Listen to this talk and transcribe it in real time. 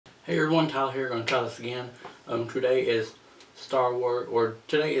Hey everyone, Tyler here. Going to try this again. Today is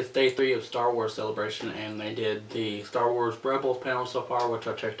today is day 3 of Star Wars Celebration, and they did the Star Wars Rebels panel so far, which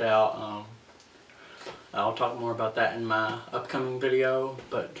I checked out. I'll talk more about that in my upcoming video,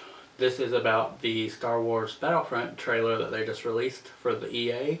 but this is about the Star Wars Battlefront trailer that they just released for the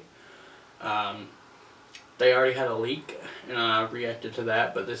EA. They already had a leak, and I reacted to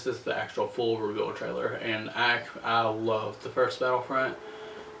that, but this is the actual full reveal trailer, and I love the first Battlefront.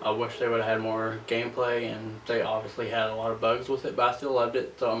 I wish they would have had more gameplay, and they obviously had a lot of bugs with it, but I still loved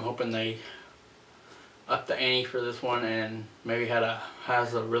it, so I'm hoping they up the ante for this one and maybe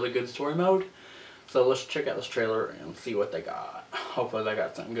has a really good story mode. So let's check out this trailer and see what they got. Hopefully they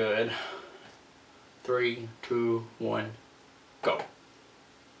got something good. 3, 2, 1, go.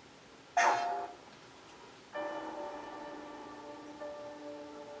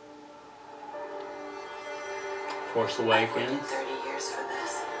 Force Awakens. 30 years for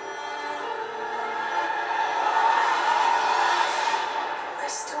this. I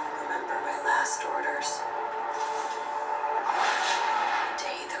still remember my last orders. The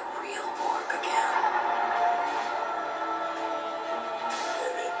day the real war began.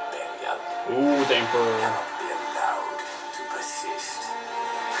 Ooh, the Emperor. Cannot be allowed to persist.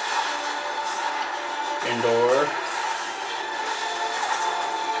 Endor.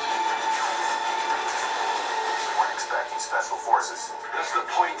 Special forces. That's the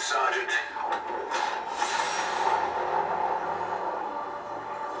point, Sergeant.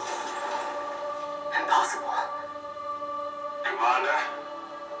 Impossible. Commander,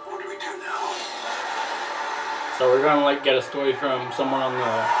 what do we do now? So we're gonna get a story from someone on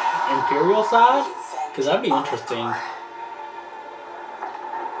the Imperial side? Because that'd be interesting.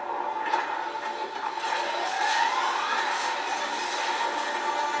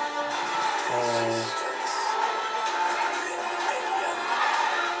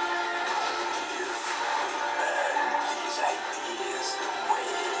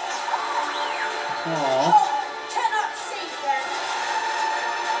 Aww. Cannot save them.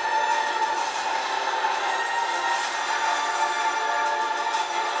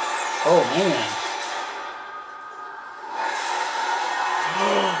 Oh man.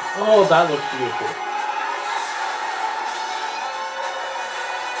 Oh, that looks beautiful.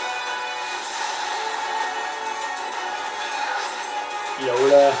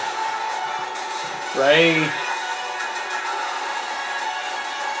 Yoda. Rey.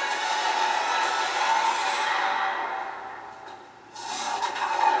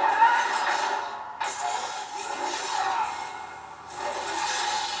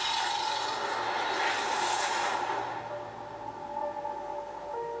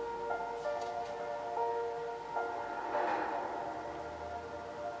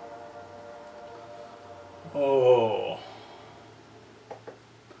 Oh.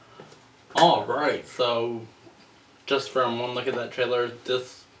 Alright, so just from one look at that trailer, it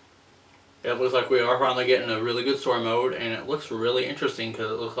looks like we are finally getting a really good story mode, and it looks really interesting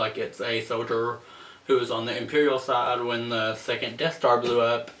because it looks like it's a soldier who was on the Imperial side when the second Death Star blew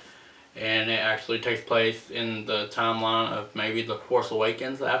up, and it actually takes place in the timeline of maybe the Force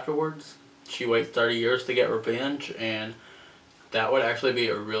Awakens afterwards. She waits 30 years to get revenge, and that would actually be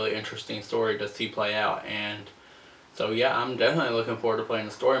a really interesting story to see play out. And so yeah, I'm definitely looking forward to playing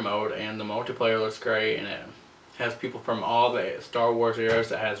the story mode, and the multiplayer looks great, and it has people from all the Star Wars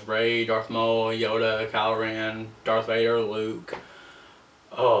eras. It has Rey, Darth Maul, Yoda, Kylo Ren, Darth Vader, Luke.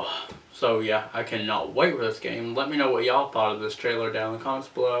 Oh, so yeah, I cannot wait for this game. Let me know what y'all thought of this trailer down in the comments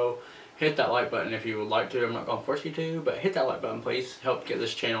below. Hit that like button if you would like to. I'm not going to force you to, but hit that like button please. Help get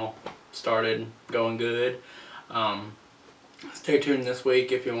this channel started, going good. Stay tuned this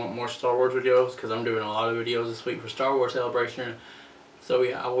week if you want more Star Wars videos, because I'm doing a lot of videos this week for Star Wars Celebration. So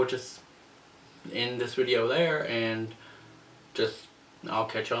yeah, I will just end this video there, and I'll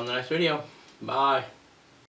catch you on the next video. Bye.